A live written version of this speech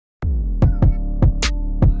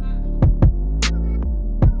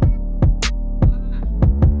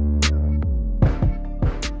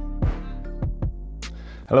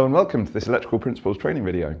Hello and welcome to this Electrical Principles training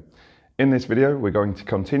video. In this video we're going to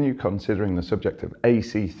continue considering the subject of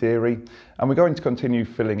AC theory, and we're going to continue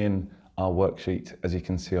filling in our worksheet as you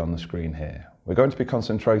can see on the screen here. We're going to be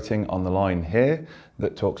concentrating on the line here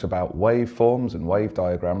that talks about waveforms and wave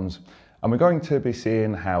diagrams, and we're going to be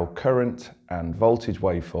seeing how current and voltage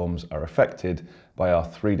waveforms are affected by our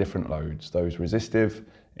three different loads, those resistive,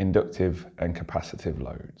 inductive and capacitive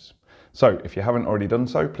loads. So if you haven't already done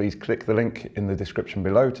so, please click the link in the description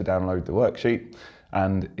below to download the worksheet.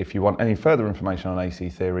 And if you want any further information on AC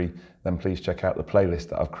theory, then please check out the playlist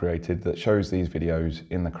that I've created that shows these videos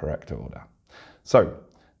in the correct order. So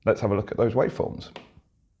let's have a look at those waveforms.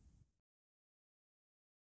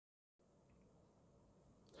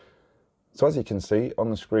 So as you can see on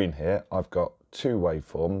the screen here, I've got two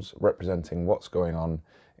waveforms representing what's going on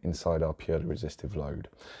inside our purely resistive load.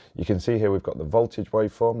 You can see here we've got the voltage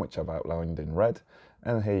waveform, which I've outlined in red,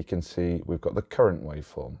 and here you can see we've got the current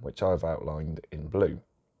waveform, which I've outlined in blue.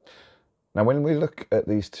 Now when we look at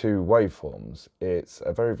these two waveforms, it's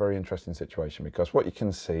a very, very interesting situation, because what you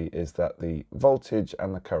can see is that the voltage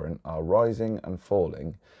and the current are rising and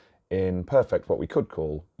falling in perfect, what we could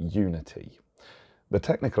call, unity. The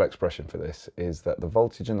technical expression for this is that the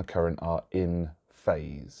voltage and the current are in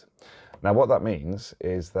phase. Now what that means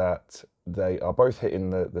is that they are both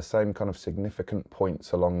hitting the same kind of significant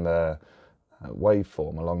points along their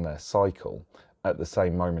waveform, along their cycle, at the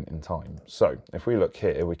same moment in time. So if we look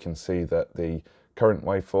here, we can see that the current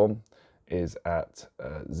waveform is at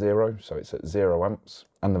 0, so it's at 0 amps,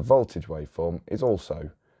 and the voltage waveform is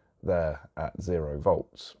also there at 0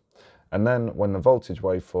 volts. And then when the voltage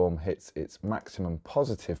waveform hits its maximum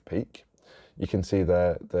positive peak, you can see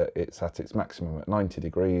there that it's at its maximum at 90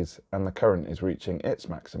 degrees, and the current is reaching its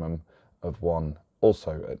maximum of 1,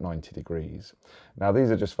 also at 90 degrees. Now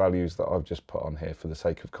these are just values that I've just put on here for the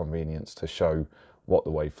sake of convenience to show what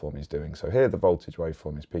the waveform is doing. So here the voltage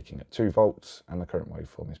waveform is peaking at 2 volts and the current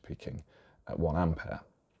waveform is peaking at 1 ampere.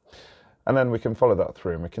 And then we can follow that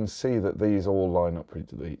through and we can see that these all line up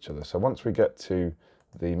with each other. So once we get to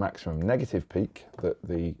the maximum negative peak that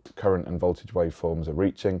the current and voltage waveforms are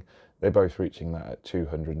reaching, they're both reaching that at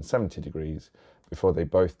 270 degrees before they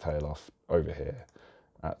both tail off over here.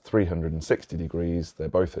 At 360 degrees, they're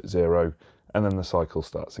both at 0, and then the cycle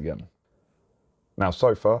starts again. Now,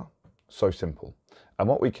 so far, so simple. And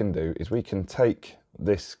what we can do is we can take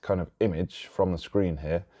this kind of image from the screen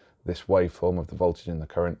here, this waveform of the voltage and the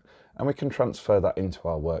current, and we can transfer that into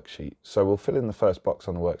our worksheet. So we'll fill in the first box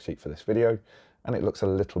on the worksheet for this video, and it looks a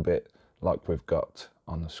little bit like we've got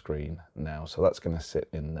on the screen now. So that's going to sit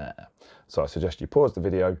in there. So I suggest you pause the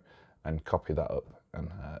video and copy that up and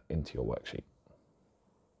into your worksheet.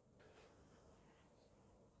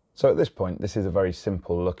 So at this point, this is a very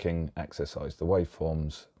simple looking exercise. The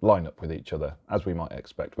waveforms line up with each other as we might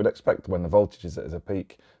expect. We'd expect when the voltage is at a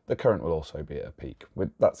peak, the current will also be at a peak.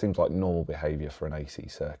 That seems like normal behaviour for an AC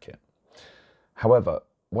circuit. However,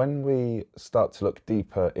 when we start to look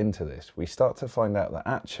deeper into this, we start to find out that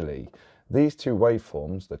actually these two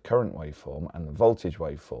waveforms, the current waveform and the voltage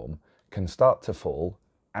waveform, can start to fall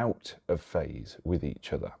out of phase with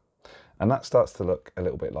each other. And that starts to look a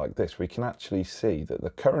little bit like this. We can actually see that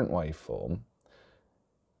the current waveform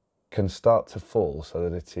can start to fall so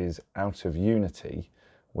that it is out of unity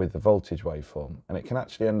with the voltage waveform. And it can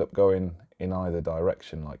actually end up going in either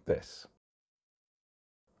direction like this.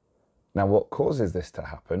 Now what causes this to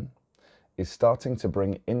happen is starting to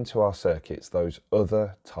bring into our circuits those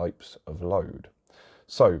other types of load.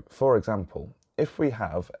 So for example, if we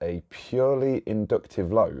have a purely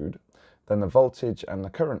inductive load, then the voltage and the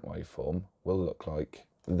current waveform will look like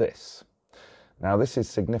this. Now this is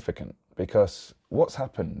significant because what's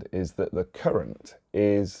happened is that the current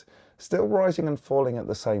is still rising and falling at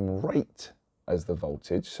the same rate as the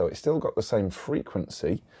voltage, so it's still got the same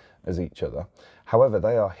frequency as each other. However,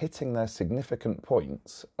 they are hitting their significant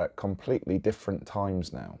points at completely different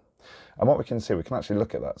times now. And what we can see, we can actually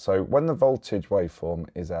look at that. So when the voltage waveform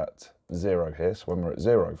is at 0 here, so when we're at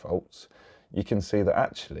 0 volts, you can see that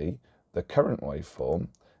actually the current waveform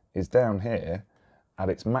is down here at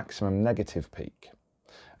its maximum negative peak.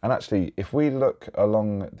 And actually, if we look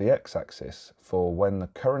along the x-axis for when the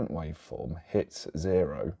current waveform hits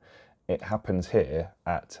 0, it happens here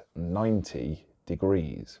at 90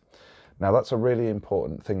 degrees. Now that's a really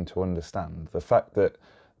important thing to understand, the fact that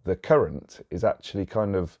the current is actually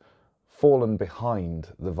kind of fallen behind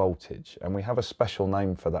the voltage, and we have a special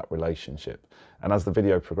name for that relationship, and as the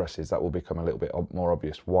video progresses that will become a little bit more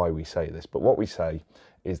obvious why we say this. But what we say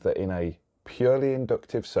is that in a purely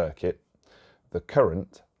inductive circuit, the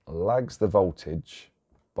current lags the voltage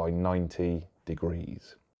by 90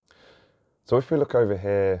 degrees. So if we look over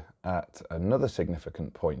here at another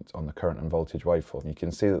significant point on the current and voltage waveform, you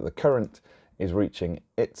can see that the current is reaching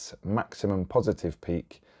its maximum positive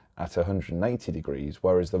peak at 180 degrees,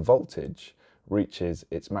 whereas the voltage reaches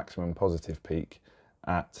its maximum positive peak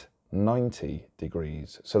at 90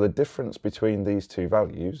 degrees. So the difference between these two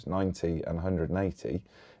values, 90 and 180,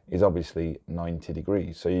 is obviously 90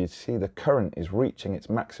 degrees. So you see the current is reaching its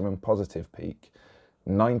maximum positive peak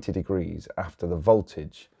 90 degrees after the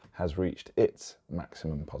voltage has reached its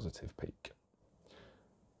maximum positive peak.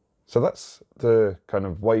 So that's the kind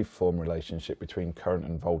of waveform relationship between current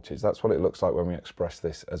and voltage. That's what it looks like when we express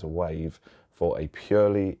this as a wave for a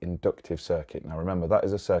purely inductive circuit. Now remember, that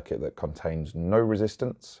is a circuit that contains no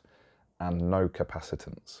resistance and no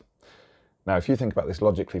capacitance. Now if you think about this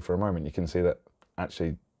logically for a moment, you can see that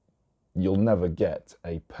actually you'll never get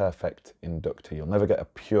a perfect inductor. You'll never get a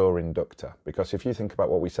pure inductor, because if you think about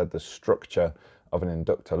what we said the structure of an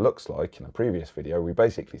inductor looks like in a previous video, we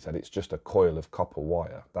basically said it's just a coil of copper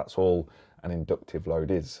wire. That's all an inductive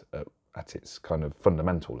load is at its kind of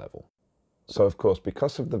fundamental level. So of course,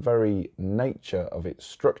 because of the very nature of its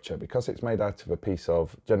structure, because it's made out of a piece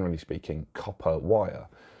of, generally speaking, copper wire,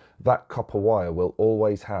 that copper wire will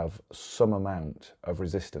always have some amount of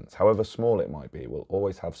resistance. However small it might be, it will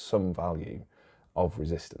always have some value of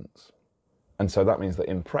resistance. And so that means that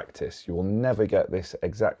in practice, you will never get this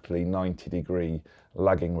exactly 90-degree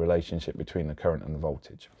lagging relationship between the current and the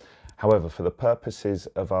voltage. However, for the purposes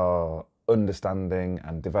of our understanding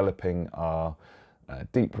and developing our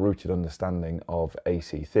deep-rooted understanding of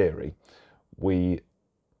AC theory, we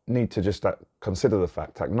need to just consider the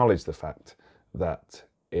fact, acknowledge the fact that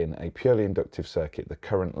in a purely inductive circuit, the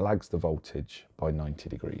current lags the voltage by 90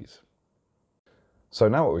 degrees. So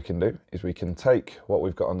now what we can do is we can take what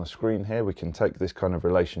we've got on the screen here, we can take this kind of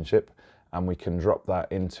relationship and we can drop that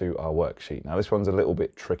into our worksheet. Now this one's a little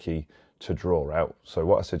bit tricky to draw out. So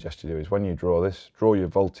what I suggest you do is when you draw this, draw your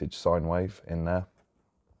voltage sine wave in there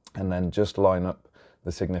and then just line up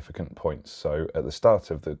the significant points. So at the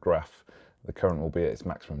start of the graph, the current will be at its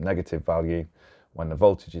maximum negative value. When the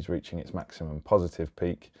voltage is reaching its maximum positive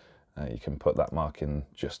peak, you can put that mark in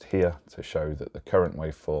just here to show that the current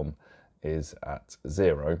waveform is at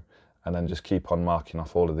 0, and then just keep on marking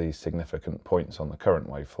off all of these significant points on the current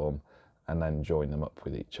waveform and then join them up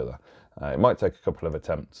with each other. It might take a couple of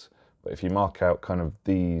attempts, but if you mark out kind of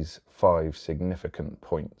these 5 significant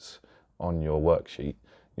points on your worksheet,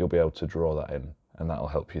 you'll be able to draw that in, and that'll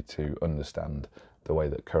help you to understand the way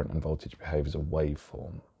that current and voltage behave as a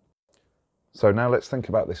waveform. So now let's think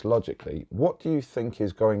about this logically. What do you think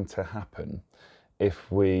is going to happen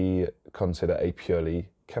if we consider a purely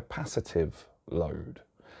capacitive load?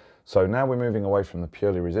 So now we're moving away from the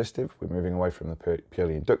purely resistive, we're moving away from the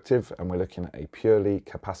purely inductive, and we're looking at a purely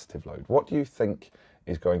capacitive load. What do you think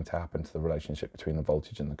is going to happen to the relationship between the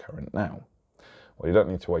voltage and the current now? Well, you don't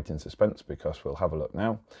need to wait in suspense because we'll have a look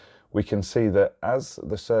now. We can see that as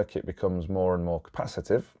the circuit becomes more and more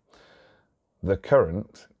capacitive, the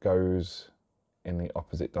current goes in the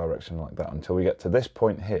opposite direction like that until we get to this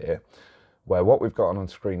point here, where what we've got on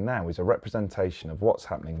the screen now is a representation of what's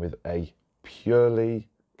happening with a purely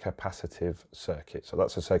capacitive circuit. So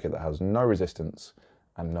that's a circuit that has no resistance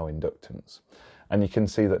and no inductance. And you can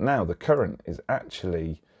see that now the current is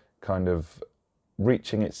actually kind of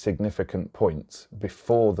reaching its significant points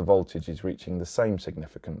before the voltage is reaching the same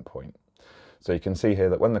significant point. So you can see here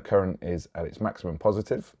that when the current is at its maximum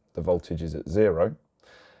positive, the voltage is at 0,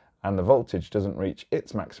 and the voltage doesn't reach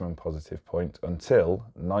its maximum positive point until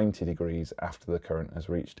 90 degrees after the current has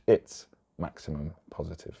reached its maximum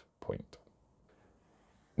positive point.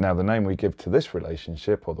 Now the name we give to this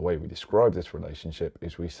relationship, or the way we describe this relationship,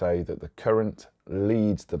 is we say that the current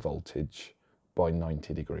leads the voltage by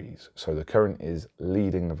 90 degrees. So the current is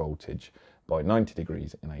leading the voltage by 90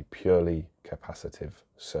 degrees in a purely capacitive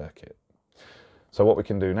circuit. So what we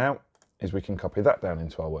can do now is we can copy that down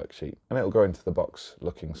into our worksheet, and it'll go into the box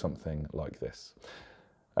looking something like this.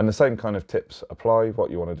 And the same kind of tips apply.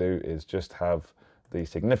 What you want to do is just have the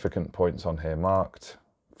significant points on here marked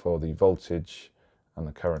for the voltage and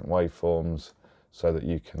the current waveforms so that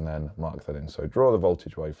you can then mark that in. So draw the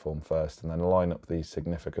voltage waveform first and then line up these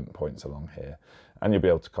significant points along here, and you'll be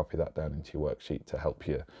able to copy that down into your worksheet to help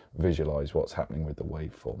you visualize what's happening with the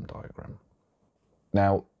waveform diagram.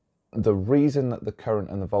 Now, the reason that the current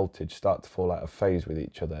and the voltage start to fall out of phase with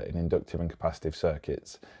each other in inductive and capacitive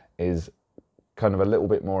circuits is kind of a little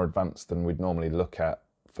bit more advanced than we'd normally look at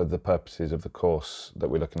for the purposes of the course that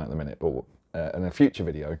we're looking at the minute. But in a future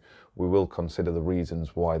video, we will consider the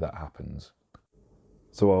reasons why that happens.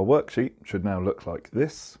 So our worksheet should now look like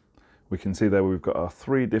this. We can see there we've got our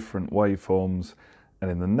 3 different waveforms, And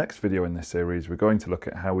in the next video in this series, we're going to look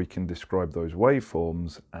at how we can describe those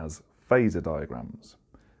waveforms as phasor diagrams.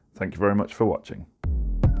 Thank you very much for watching.